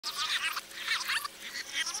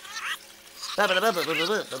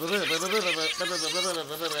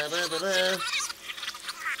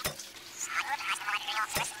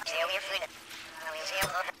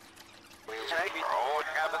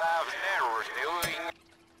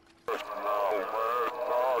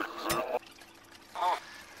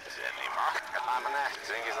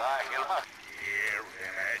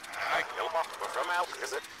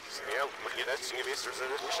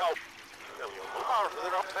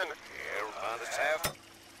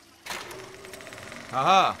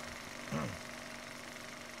Aha.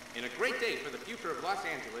 In a great day for the future of Los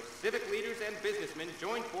Angeles, civic leaders and businessmen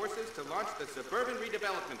joined forces to launch the Suburban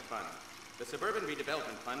Redevelopment Fund. The Suburban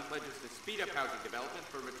Redevelopment Fund pledges to speed up housing development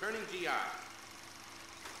for returning GI.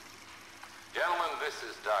 Gentlemen, this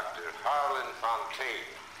is Dr. Harlan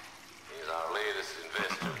Fontaine. He's our latest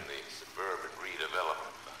investor in the Suburban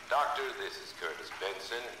Redevelopment Fund. Doctor, this is Curtis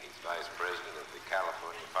Benson. He's Vice President of the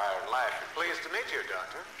California Fire and Life. Pleased to meet you,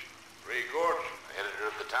 Doctor. Ray Gordon, editor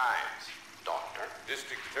of the Times. Doctor.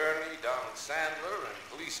 District Attorney Donald Sandler and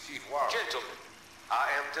Police Chief Warren. Gentlemen, I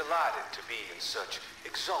am delighted to be in such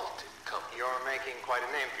exalted company. You're making quite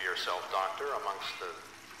a name for yourself, Doctor, amongst the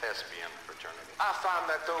thespian fraternity. I find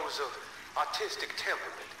that those of artistic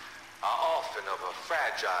temperament are often of a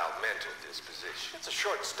fragile mental disposition. It's a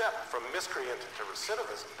short step from miscreant to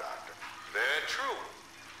recidivism, Doctor. Very true.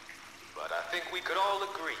 But I think we could all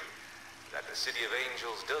agree that the City of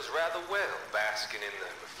Angels does rather well basking in the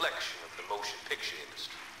reflection of the motion picture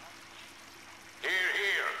industry. Hear,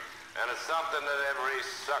 hear. And it's something that every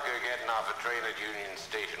sucker getting off a train at Union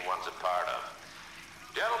Station wants a part of.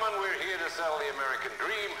 Gentlemen, we're here to sell the American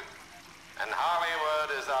dream, and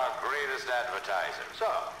Hollywood is our greatest advertiser. So,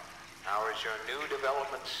 how is your new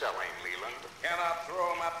development selling, Leland? Cannot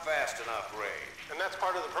throw them up fast enough, Ray. And that's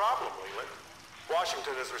part of the problem, Leland.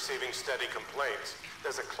 Washington is receiving steady complaints.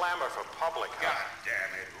 There's a clamor for public housing. God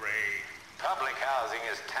damn it, Ray. Public housing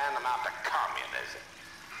is tantamount to communism.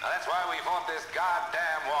 Now, that's why we fought this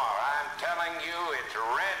goddamn war. I'm telling you, it's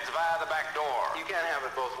Reds via the back door. You can't have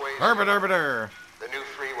it both ways. Herbert. The new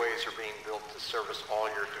freeways are being built to service all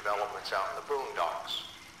your developments out in the boondocks.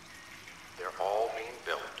 They're all being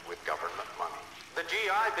built with government money. The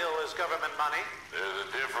GI Bill is government money. There's a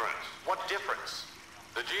difference. What difference?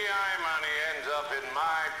 The GI money ends up in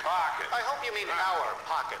my pocket. I hope you mean our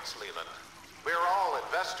pockets, Leland. We're all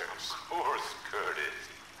investors. Of course, Curtis.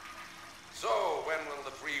 So, when will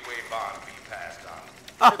the freeway bond be passed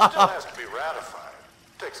on? It still has to be ratified.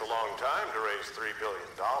 It takes a long time to raise $3 billion.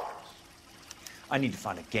 I need to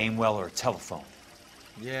find a game well or a telephone.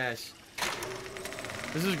 Yes.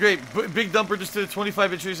 This is great. Big Dumper just did a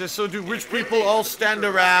 25 inch. He says, so do rich people all stand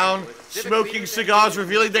around smoking cigars,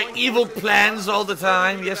 revealing their evil plans all the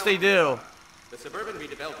time? Yes, they do. The Suburban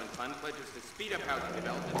Redevelopment Fund pledges to speed up housing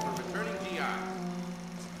development for returning GI.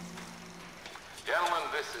 Gentlemen,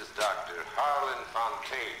 this is Dr. Harlan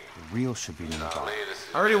Fontaine. The reel should be nearby.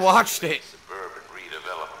 I already watched it. Suburban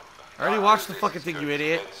Redevelopment Fund. I already watched the fucking thing, you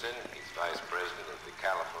idiot. Benson. He's Vice President of the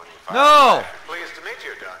California Fire. No! Pleased to meet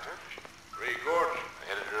you, Doctor. Ray Gordon,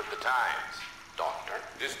 editor of the Times. Doctor.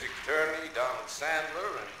 District Attorney Donald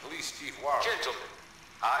Sandler and Police Chief Warren. Gentlemen,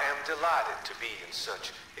 I am delighted to be in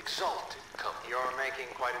such exalted company. You're making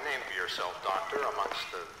quite a name for yourself, Doctor, amongst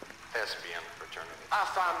the thespian fraternity. I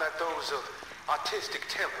find that those of artistic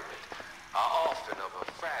temperament are often of a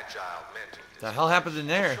fragile mental disposition. The hell happened in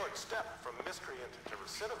there? A short step from miscreant to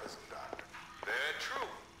recidivism, Doctor. Very true.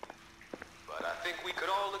 But I think we could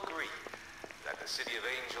all agree that the City of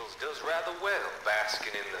Angels does rather well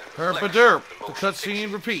basking in the Herpaderp. The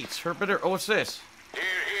cutscene repeats. Herpaderp. Oh, what's this? Hear,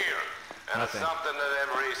 hear. And Nothing. it's something that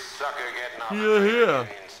every sucker getting off Yeah, the yeah.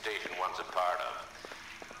 Union Station wants a part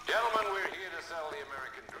of. Gentlemen, we're here to sell the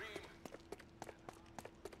American dream.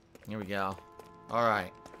 Here we go. All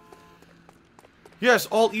right. Yes,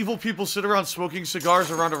 all evil people sit around smoking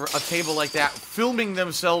cigars around a table like that, filming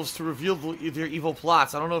themselves to reveal their evil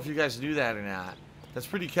plots. I don't know if you guys do that or not. That's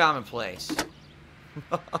pretty commonplace.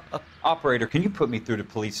 Operator, can you put me through to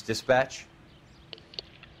police dispatch?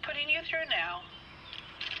 Putting you through now.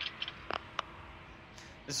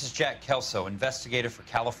 This is Jack Kelso, investigator for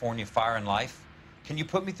California Fire and Life. Can you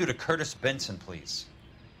put me through to Curtis Benson, please?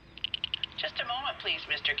 Just a moment, please,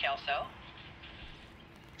 Mr. Kelso.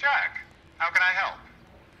 Jack, how can I help?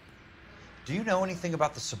 Do you know anything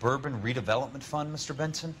about the Suburban Redevelopment Fund, Mr.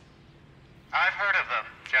 Benson? I've heard of them,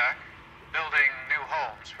 Jack. Building new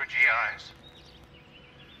homes for GIs.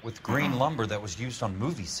 With green lumber that was used on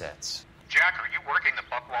movie sets. Jack, are you working the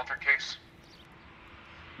Buckwalter case?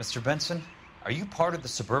 Mr. Benson, are you part of the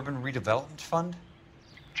Suburban Redevelopment Fund?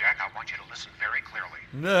 Jack, I want you to listen very clearly.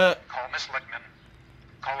 Nah. Call Miss Lickman.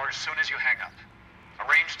 Call her as soon as you hang up.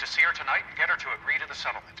 Arrange to see her tonight and get her to agree to the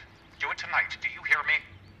settlement. Do it tonight. Do you hear me?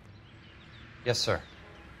 Yes, sir.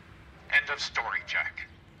 End of story, Jack.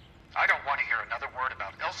 I don't want to hear another word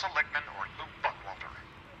about Elsa Lickman or Luke Buckwalter.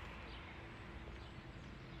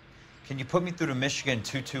 Can you put me through to Michigan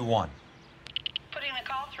 221? Putting the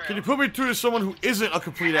call through. Can you put me through to someone who isn't a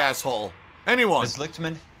complete asshole? Anyone. Ms.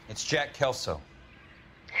 Lichtman, it's Jack Kelso.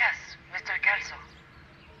 Yes, Mr. Kelso.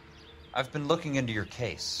 I've been looking into your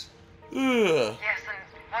case. Ugh. Yes, and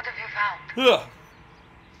what have you found? Ugh.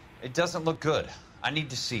 It doesn't look good. I need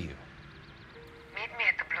to see you. Meet me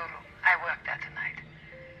at the Blue Room. I work there tonight.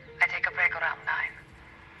 I take a break around 9.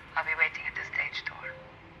 I'll be waiting at the stage door.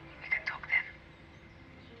 We can talk then.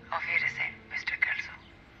 Auf Wiedersehen, Mr. Kelso.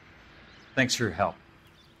 Thanks for your help.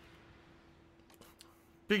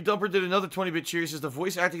 Big Dumper did another 20-bit cheer. He says the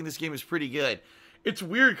voice acting in this game is pretty good. It's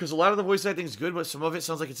weird because a lot of the voice acting is good, but some of it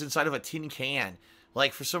sounds like it's inside of a tin can.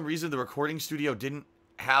 Like, for some reason, the recording studio didn't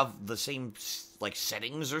have the same, like,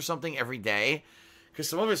 settings or something every day. Because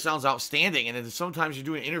some of it sounds outstanding, and then sometimes you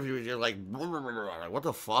do an interview and you're like, what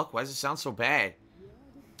the fuck? Why does it sound so bad?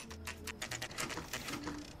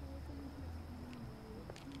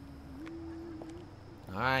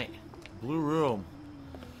 Alright. Blue Room.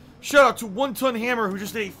 Shout out to One Ton Hammer, who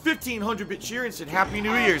just did a 1500-bit cheer and said Happy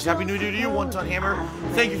New Year's. Happy New Year to you, One Ton Hammer.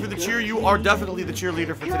 Thank you for the cheer. You are definitely the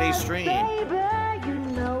cheerleader for today's stream. Baby, you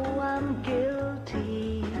know I'm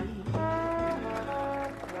guilty.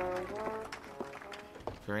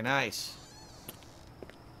 Very nice.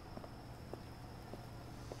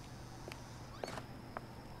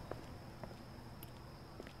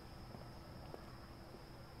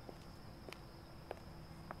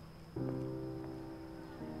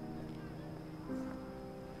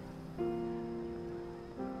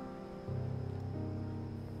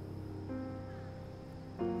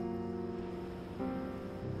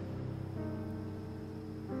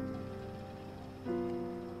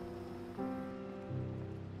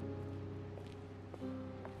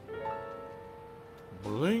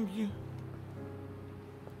 Blink.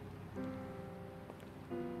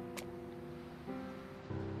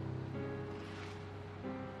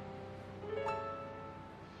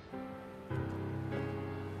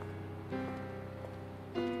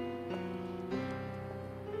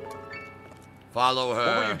 Follow her.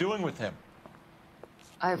 What were you doing with him?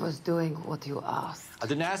 I was doing what you asked. I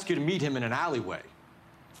didn't ask you to meet him in an alleyway.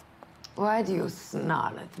 Why do you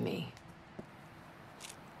snarl at me?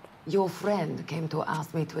 Your friend came to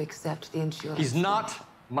ask me to accept the insurance. He's not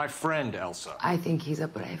my friend, Elsa. I think he's a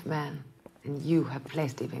brave man, and you have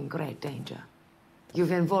placed him in great danger.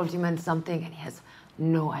 You've involved him in something, and he has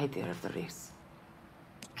no idea of the risk.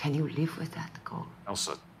 Can you live with that, Cole?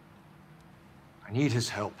 Elsa, I need his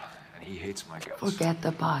help, and he hates my guts. Forget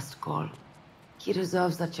the past, Cole. He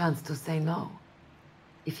deserves the chance to say no.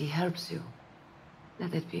 If he helps you,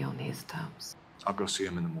 let it be on his terms. I'll go see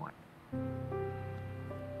him in the morning.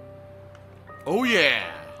 Oh yeah!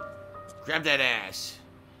 Grab that ass.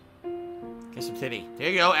 Get some titty. There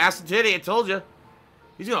you go, ass and titty, I told you.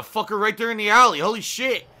 He's gonna fuck her right there in the alley. Holy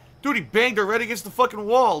shit. Dude, he banged her right against the fucking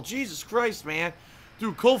wall. Jesus Christ, man.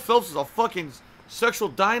 Dude, Cole Phelps is a fucking sexual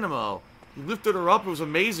dynamo. He lifted her up, it was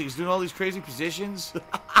amazing. He's doing all these crazy positions.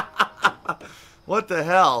 What the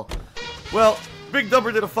hell? Well, Big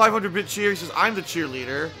Dumper did a 500-bit cheer. He says, I'm the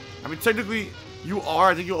cheerleader. I mean, technically, you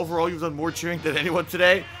are. I think overall you've done more cheering than anyone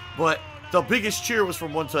today. But the biggest cheer was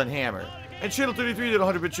from One Ton Hammer. And Channel 33 did a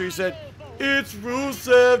 100-bit cheer. He said, it's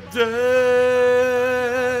Rusev Day.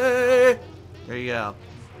 There you go.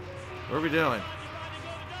 What are we doing?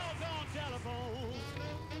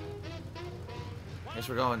 Guess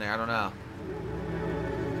we're going there. I don't know.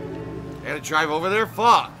 I gotta drive over there?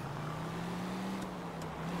 Fuck.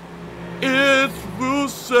 It's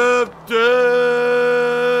Rusev Day.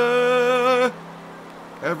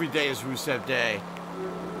 Every day is Rusev Day.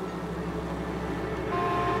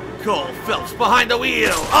 Cole Phelps behind the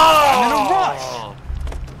wheel. Oh! I'm in a rush.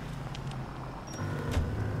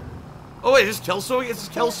 Oh wait, is this Kelso again? This is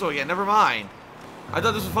Kelso again. Never mind. I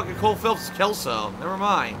thought this was fucking Cole Phelps' Kelso. Never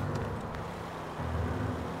mind.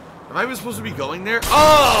 Am I even supposed to be going there?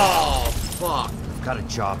 Oh! Fuck. I've got a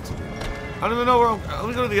job to do. I don't even know where I'm... Let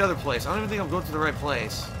me go to the other place. I don't even think I'm going to the right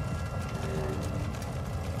place.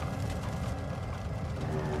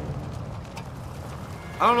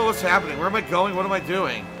 I don't know what's happening. Where am I going? What am I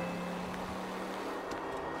doing?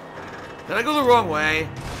 Did I go the wrong way?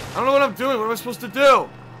 I don't know what I'm doing. What am I supposed to do?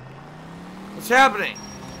 What's happening?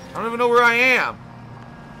 I don't even know where I am.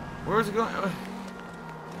 Where is it going?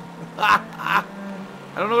 I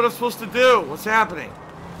don't know what I'm supposed to do. What's happening?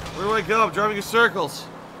 Where do I go? I'm driving in circles.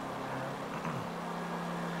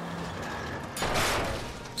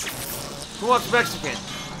 Who wants Mexican?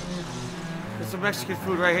 There's some Mexican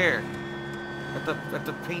food right here. At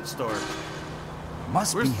the paint store.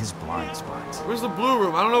 Must be his blind spot. Where's the blue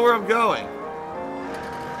room? I don't know where I'm going.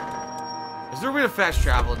 Is there a way to fast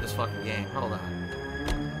travel in this fucking game? Hold on.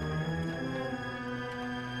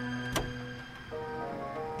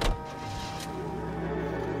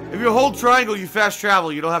 If you hold triangle, you fast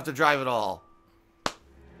travel. You don't have to drive at all.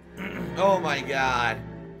 Oh my god.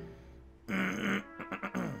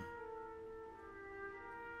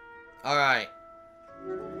 Alright.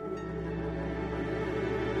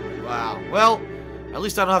 Wow. Well, at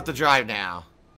least I don't have to drive now.